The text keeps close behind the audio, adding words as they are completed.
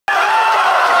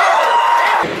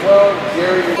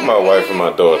My wife and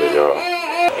my daughter, y'all.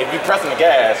 If you pressing the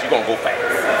gas, you're gonna go fast.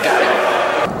 Got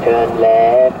it. Turn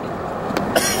left.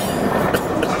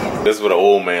 This is what an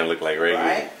old man look like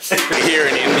right here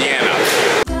in Indiana.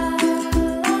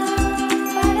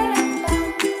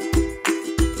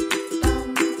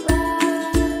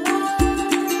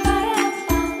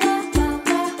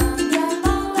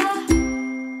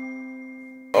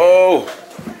 Oh,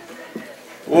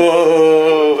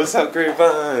 whoa! What's up,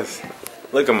 grapevines?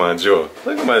 Look at my jaw.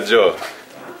 Look at my jaw.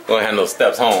 Gonna have no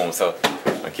steps home, so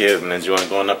my kids been enjoying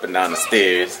going up and down the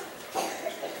stairs.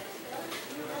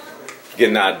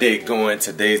 Getting our day going.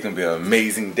 Today's gonna be an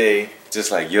amazing day.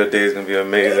 Just like your day's gonna be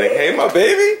amazing. Hey, my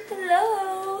baby.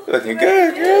 Hello. Looking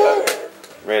good, girl.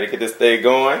 Ready to get this day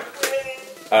going.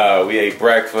 We ate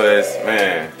breakfast.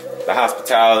 Man, the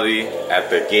hospitality at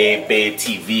the Game Babe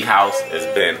TV house has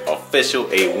been official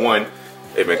A1.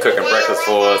 They've been cooking breakfast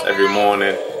for us every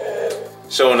morning,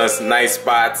 showing us nice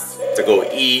spots to go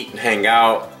eat and hang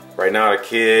out. Right now the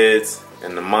kids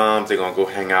and the moms, they're gonna go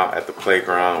hang out at the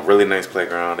playground. Really nice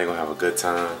playground. They're gonna have a good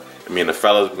time. And me and the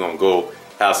fellas, we're gonna go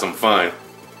have some fun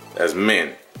as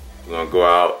men. We're gonna go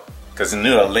out. Cause you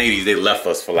know the ladies, they left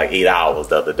us for like 8 hours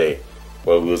the other day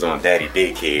while we was on daddy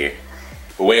daycare.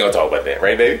 But we ain't gonna talk about that,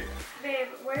 right baby? Babe,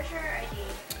 where's your ID?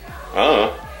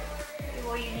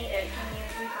 Well, you need it. Can you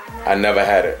find that? I never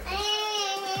had it.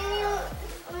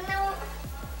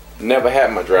 Never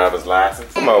had my driver's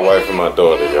license. My wife and my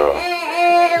daughter, y'all.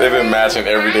 They've been matching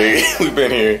every day we've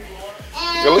been here.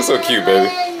 You look so cute, baby.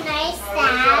 Nice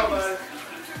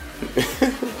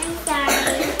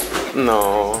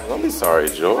No, don't be sorry,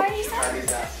 Joe. Why are you sorry?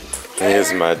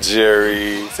 Here's my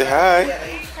Jerry. Say hi.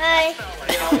 Hi.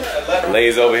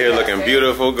 Lay's over here looking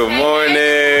beautiful. Good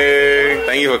morning.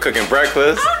 Thank you for cooking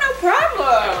breakfast. Oh, no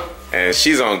problem. And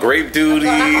she's on grape duty.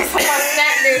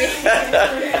 Snack duty.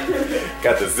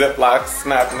 Got the Ziploc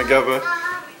snapping together.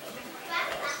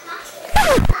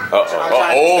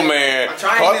 Uh-oh, old man.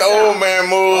 Caught the old man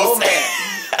moves. Old man.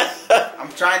 I'm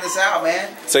trying this out, man.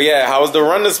 So yeah, how was the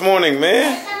run this morning,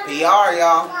 man? PR,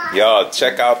 y'all. Y'all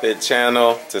check out their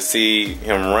channel to see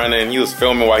him running. He was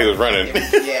filming while he was running.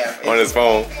 Yeah. On his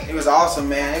phone. It was awesome,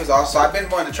 man. It was awesome. So I've been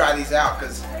wanting to try these out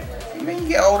because when you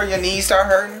get older, your knees start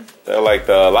hurting. They're like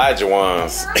the Elijah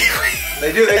ones.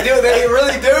 They do, they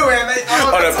really do, man.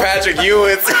 Or the Patrick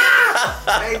Ewins.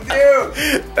 They do.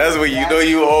 That's when you know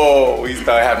you old. When you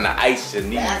start having to ice your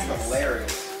knees. That's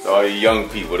hilarious. So all you young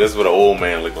people, this is what an old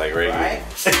man look like right here.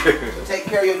 So take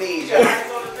care of your knees, y'all.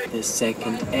 The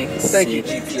second exit. Thank you,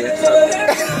 GPS.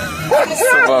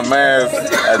 My man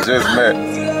I just met,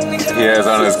 he has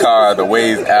on his car the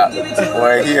Waze app.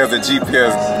 Boy, he has a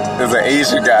GPS. There's an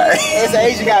Asian guy. It's an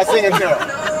Asian guy singing to him.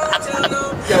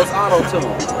 Yo, it's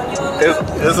auto-tune.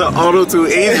 It's an auto-tune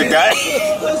Asian guy.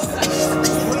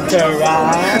 Turn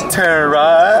right. Turn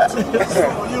right.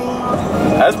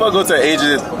 I just want to go to an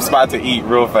Asian spot to eat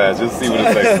real fast, just see what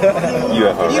it's like. You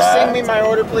have a Can you sing me my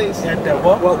order, please?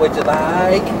 What would you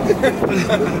like? I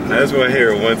just want to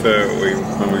hear it one time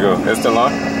when we go. It's still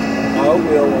on? Oh,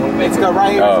 we'll make It's go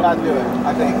right here. It's about to do it,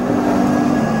 I think.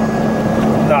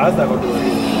 No, it's not gonna do it.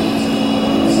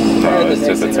 No, it's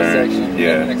just a turn.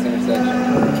 Yeah. Next intersection.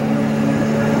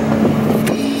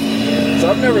 So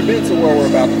I've never been to where we're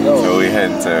about to go. So we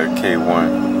heading to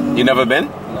K1. You never been?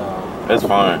 No. That's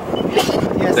fine.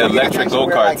 Yeah, The electric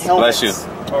go-karts, bless you.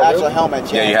 Actual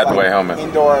helmet. Yeah, you have to wear a helmet.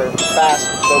 Indoor fast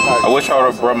go-karts. I wish I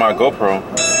would have brought my GoPro.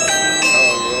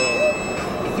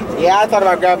 Yeah, I thought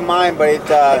about grabbing mine, but it,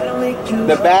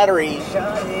 the battery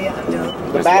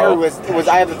was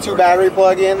I have the 2 battery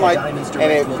plug-in, like,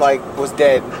 and it like was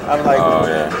dead. I'm like, Oh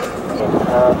yeah.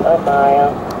 A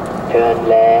mile. Turn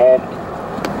left.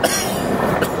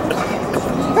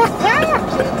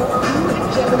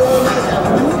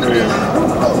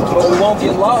 But we won't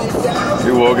get lost.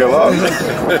 You won't get lost.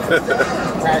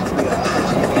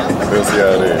 We'll see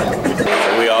how it is.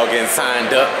 So we all getting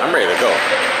signed up. I'm ready to go.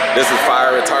 This is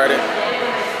fire retardant.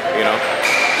 You know,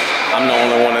 I'm the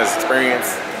only one that's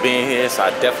experienced being here, so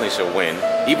I definitely should win.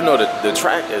 Even though the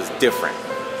track is different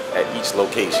at each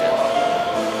location.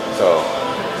 So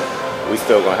we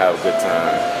still gonna have a good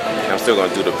time. And I'm still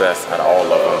gonna do the best out of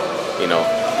all of them. You know,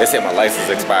 they said my license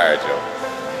expired, Joe.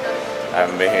 I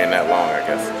haven't been here that long, I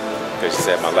guess. Because she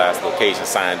said my last location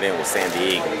signed in was San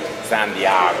Diego.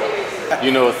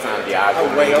 You know what San Diego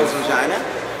oh, Wales from China?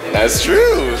 That's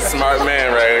true. Smart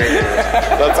man right here.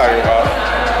 That's what I'm talking about.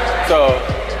 So,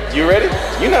 you ready?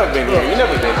 You never been here. You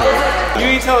never been here. You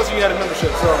didn't tell us you had a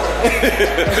membership, so.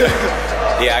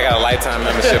 Yeah, I got a lifetime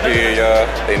membership here, y'all.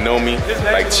 They know me.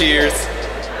 Like Cheers.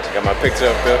 Got my picture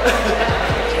up there.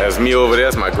 That's me over there.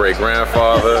 That's my great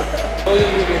grandfather. William,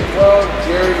 you're doing 12.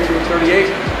 Jerry, you're doing 38.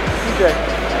 TJ.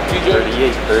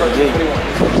 38.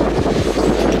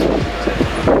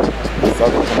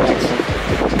 Southern connection.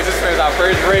 We just finished our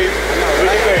first race. What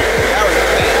do you think? That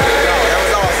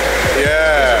was awesome.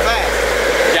 Yeah.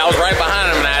 Fast. Yeah, I was right behind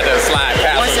him and I had to slide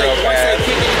past Once him real they fast.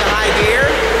 kick it into high gear,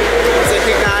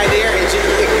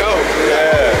 it go.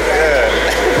 Yeah.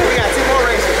 We got 2 more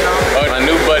races, y'all. Oh, my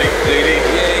new buddy, JD.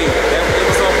 Yeah, that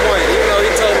was on point. Even though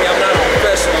he told me I'm not a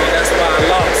professional, that's why I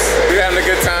lost. We were having a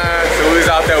good time, so we was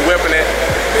out there whipping it.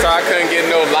 So I couldn't get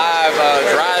no live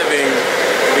driving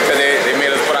because they made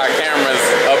us put our cameras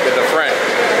up at the front.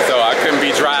 So I couldn't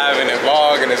be driving and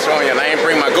vlogging and showing you. And I didn't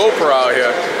bring my GoPro out here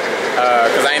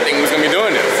because I didn't think we was gonna be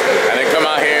doing this. I didn't come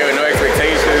out here with no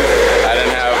expectations. I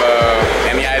didn't have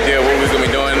any idea what we was gonna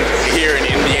be doing here in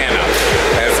Indiana.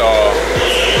 And so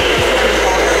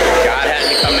God had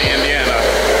me come to Indiana.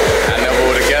 I never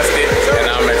would have guessed it. And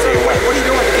I'm actually What are you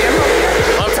doing with the camera?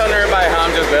 I'm telling everybody how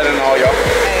I'm just better than all y'all.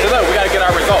 So look, we gotta get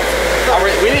our results.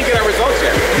 We didn't get our results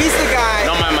yet. He's the guy.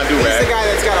 Don't mind my He's do-rag. the guy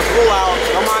that's got a pull out.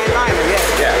 Don't mind mine.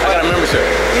 Yeah, I got a membership.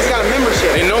 He's got a membership.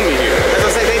 They know me here. As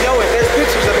I say, they know it. There's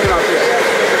pictures of him out there.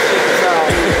 So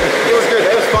it was good.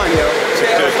 It was fun, yo.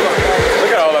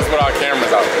 Look at all us with our cameras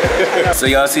out. So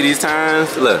y'all see these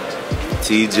times? Look,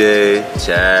 TJ,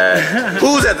 Chad.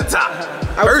 Who's at the top?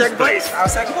 First place. I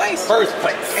was second place. First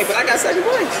place. Hey, but I got second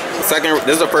place.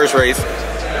 This is the first race.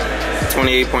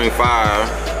 28.5,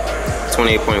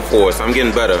 28.4. So I'm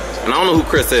getting better. And I don't know who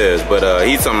Chris is, but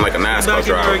he's something like a NASCAR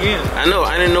driver. I know.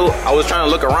 I didn't know. I was trying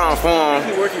to look around for him.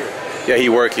 He work here. Yeah, he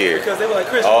worked here. Because they were like,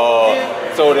 Chris, Oh,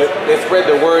 so they spread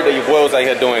the word that your boy was out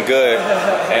here doing good,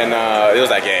 and it was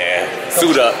like, yeah,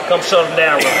 suit up. come shut him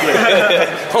down real quick.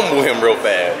 Humble him real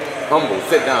fast. Humble,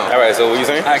 sit down. All right, so what you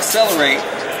saying? I accelerate.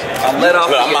 I let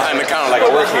off. Look, I'm behind the counter like I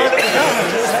work here.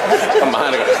 I'm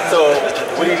behind the counter. So,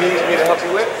 what do you need me to help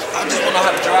you with? I just want to know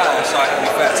how to drive so I can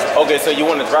be fast. Okay, so you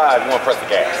want to drive, you want to press the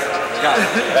gas. Got it.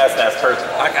 That's perfect.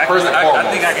 First and I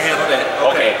foremost. think I can handle that.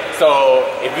 Okay, so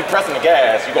if you're pressing the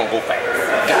gas, you're going to go fast.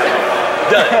 Got it.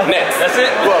 Done. Next. That's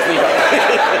it? Who else need help?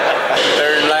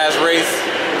 Third and last race.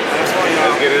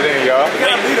 Let's get it in, y'all. We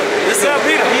gotta beat him. This is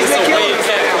He's been killing us.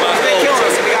 He's been killing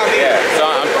us. We gotta beat him. Yeah, so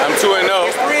I'm 2-0.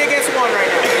 It's 3 against 1 right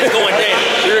now. It's going down.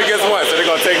 3 against 1, so they're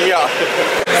gonna take me out.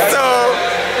 So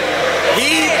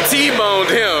he T-boned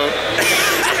him.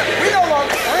 We no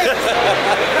longer friends.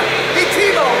 He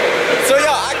T-boned. So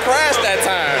y'all, I crashed that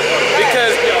time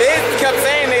because they kept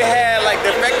saying they had like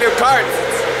defective parts.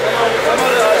 Some of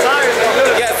the tires are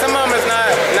good. Yeah, some of them is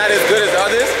not as good as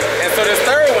others, and so this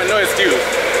third one, no excuse.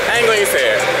 I ain't gonna even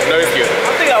say it. No excuse.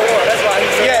 I think I won. That's why he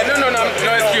said. Yeah,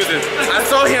 no excuses. I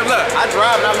saw him. Look, I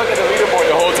drive and I look at the leaderboard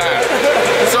the whole time.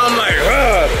 So I'm like,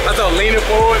 I saw leaning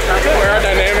forward, trying to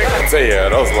aerodynamic. So yeah,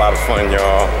 that was a lot of fun,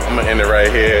 y'all. I'm gonna end it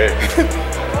right here.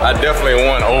 I definitely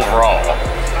won overall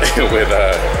with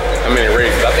how many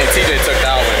races. I think TJ took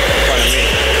that one in front of me.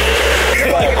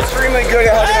 Extremely good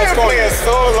at helping us Playing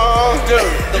so long, Dude,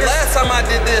 the last time I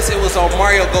did this, it was on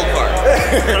Mario Go-Kart.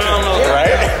 I don't know.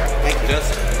 right?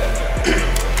 Justin.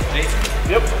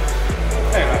 Yep.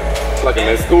 Like I'm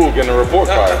in school getting a report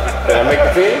card. Did I make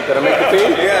the team? Did I make the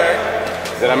team?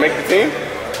 Yeah. Did I make the team?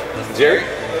 Jerry?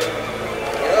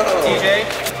 TJ.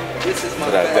 This is my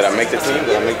Did I make the team?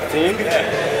 Did I make the team?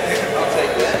 I'll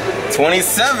take that.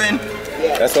 27.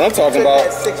 That's what I'm talking about.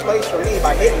 That's 6th place for me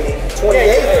by hitting me.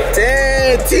 28.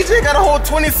 Damn, TJ got a whole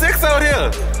 26 out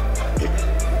here.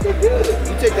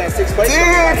 You take that 6th place.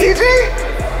 Damn, TJ.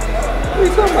 What are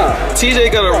you talking about?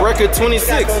 TJ got a record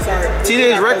 26.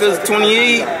 TJ's record is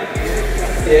 28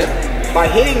 Yeah. By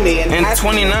hitting me and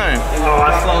 29. Oh,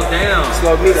 I slowed down.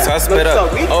 slowed me down. So I sped up.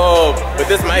 Slowed me down. Oh, but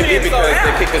this might be because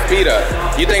they kicked the speed up.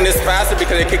 You think this is faster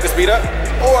because they kicked the speed up?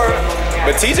 Or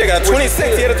But TJ got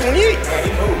 26, he had a 28.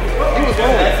 he was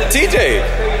moving. TJ,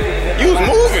 you was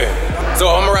moving. So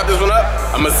I'm gonna wrap this one up.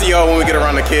 I'm gonna see y'all when we get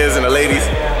around the kids and the ladies.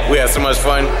 We had so much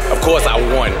fun. Of course I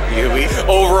won. You hear me?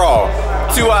 Overall,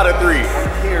 2 out of 3.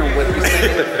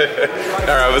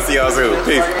 Alright, we'll see y'all soon.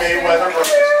 Peace.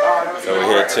 So we're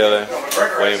here chilling,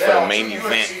 waiting for the main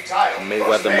event.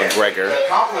 Mayweather Mcgregor.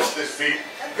 Accomplished this feat.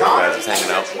 Guys just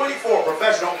hanging out. 24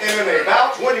 professional MMA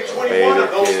bout, 2021 of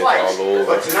those kids fights. all over.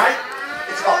 But tonight,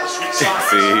 it's about the sweet science.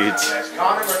 Siege. As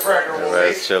Conor McGregor will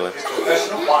Everybody's face chilling. his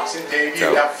professional boxing debut.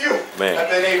 So, Now, few man, have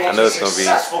been able I know to it's gonna be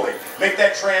successfully make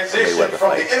that transition Mayweather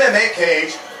from fight. the MMA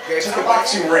cage to the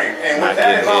boxing ring. And Not with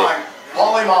that in getting hit. mind,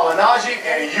 Paulie Malignaggi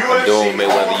I'm doing what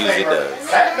Mayweather usually does.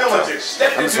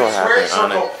 I'm so happy and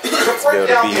honored to be able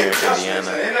to be here in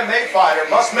Indiana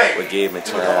with Gabe and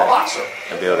Chad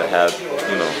and be able to have,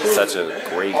 you know, such a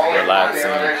great,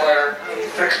 relaxing,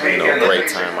 you know, great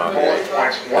time out here.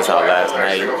 That's our last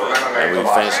night, and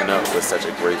we're finishing up with such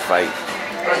a great fight.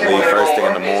 Leave first thing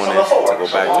in the morning to go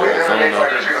back to Arizona.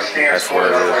 That's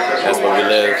where we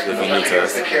live. If you're new to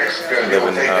us, we live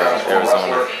in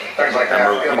Arizona. And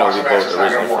you know, we both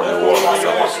originally from New Orleans, so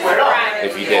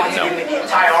if you didn't know.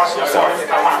 So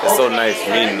it's so nice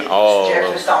meeting all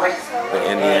of the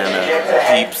Indiana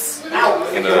peeps,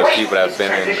 you know, the people that have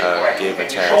been in Gabe and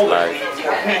Chad's life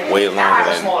way longer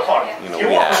than, you know,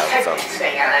 we have. So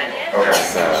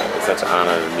it's such an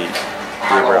honor to meet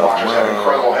Gabriel's mom.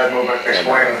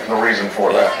 The reason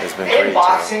for that. It's been great.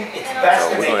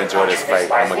 So we're gonna enjoy this fight.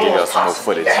 I'm gonna give y'all some more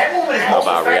footage of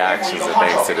our reactions and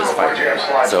things to this fight.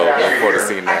 So look forward to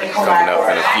seeing that coming up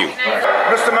in a few.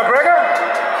 Mr. McGregor,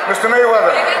 Mr.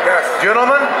 Mayweather. Yes,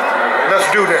 gentlemen, let's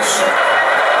do this.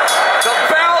 The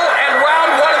bell and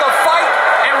round one of the fight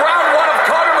and round one of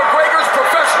Conor McGregor's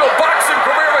professional boxing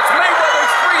career. It's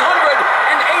Mayweather's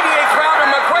 388th round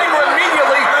and McGregor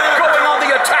immediately going on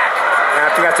the attack. And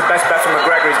I think that's the best bet for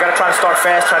McGregor. He's got to try to start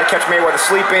fast, try to catch Mayweather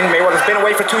sleeping. Mayweather's been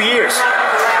away for 2 years.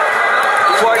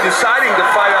 Floyd deciding to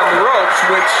fight on the ropes,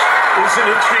 which is an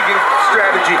intriguing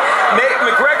strategy.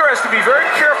 McGregor has to be very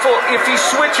careful. If he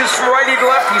switches from righty to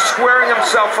left, he's squaring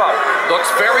himself up. Looks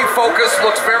very focused,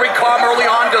 looks very calm early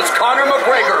on, does Conor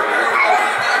McGregor.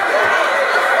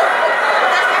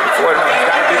 Floyd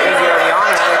got to be easy early on,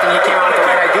 and I think he came out with the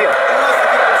right idea.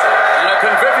 And a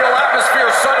convivial atmosphere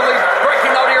suddenly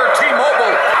breaking out here at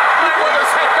T-Mobile.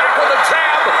 Mayweather's head back with a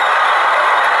jab.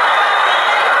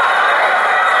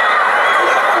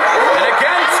 And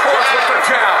again scores with the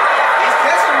jab.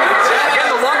 Again,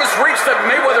 the longest reach that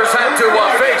Mayweather's had to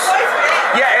face.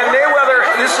 Yeah, and Mayweather,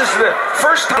 this is the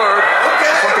first time.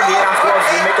 Something the announce gloves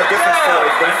will make a difference for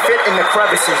it. They fit in the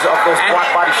crevices of those block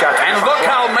body shots. And look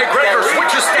how McGregor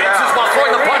switches stances while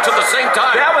throwing the punch at the same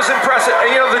time. That was impressive. And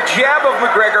you know, the jab of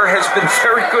McGregor has been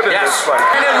very good in this fight.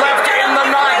 And it left in the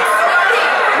ninth.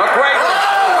 McGregor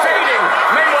fading.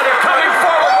 Mayweather coming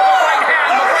forward with a right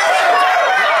hand.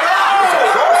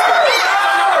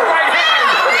 Another right hand.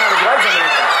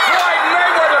 Floyd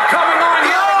Mayweather coming on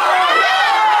here.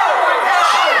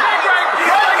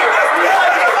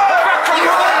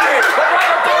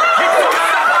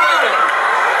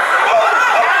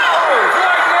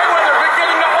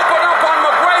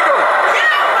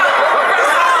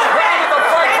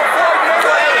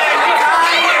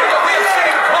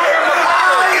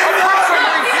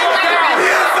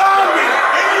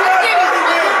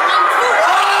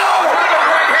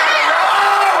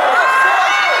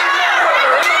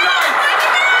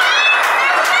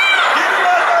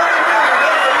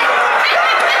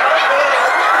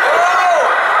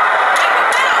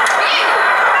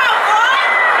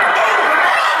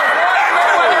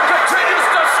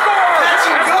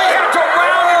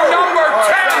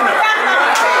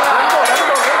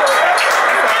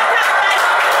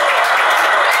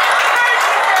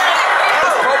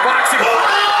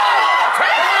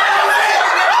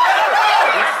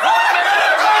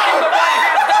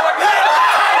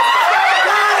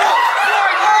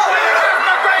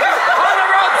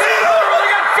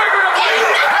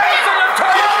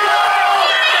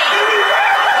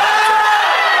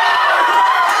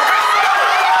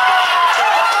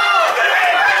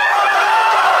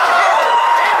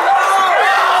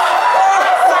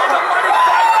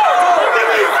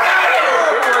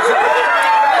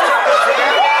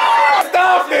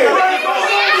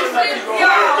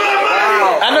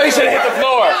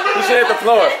 Hit the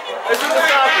floor.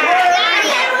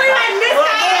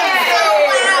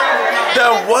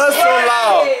 That was so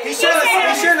loud. He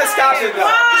shouldn't have stopped it though.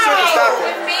 He shouldn't have stopped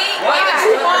it.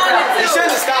 He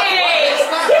shouldn't have stopped it.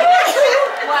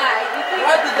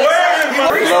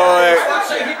 Floyd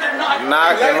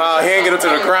knocked him out. He didn't get him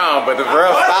to the ground, but the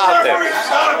ref stopped it.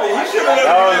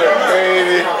 That was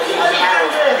crazy.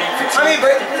 I mean,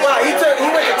 but wow, he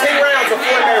went to 10 rounds with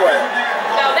Floyd Mayweather.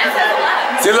 No, that says a lot.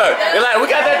 See, look, they're like, we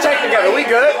got that check together. We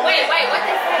good. Wait, what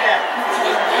the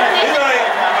He's like,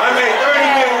 I made 30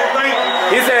 million, thank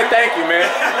you. He said thank you, man.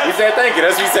 He said thank you.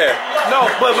 That's what he said. No,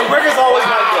 but McGregor's always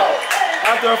like that.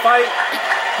 After a fight.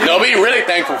 No, be really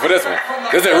thankful for this one.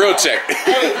 This is a real check.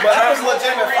 Hey, but that was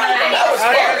legitimate fight. That was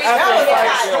scary. After a fight.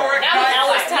 That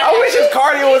was tough. I wish his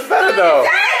cardio was better though.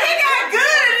 He got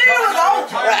good and it was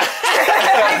over.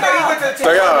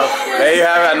 So y'all, there you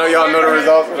have it. I know y'all know the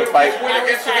results of the fight.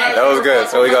 That was good.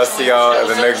 So we gonna see y'all in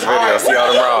the next video. See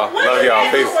y'all tomorrow. Love y'all.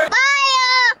 Peace.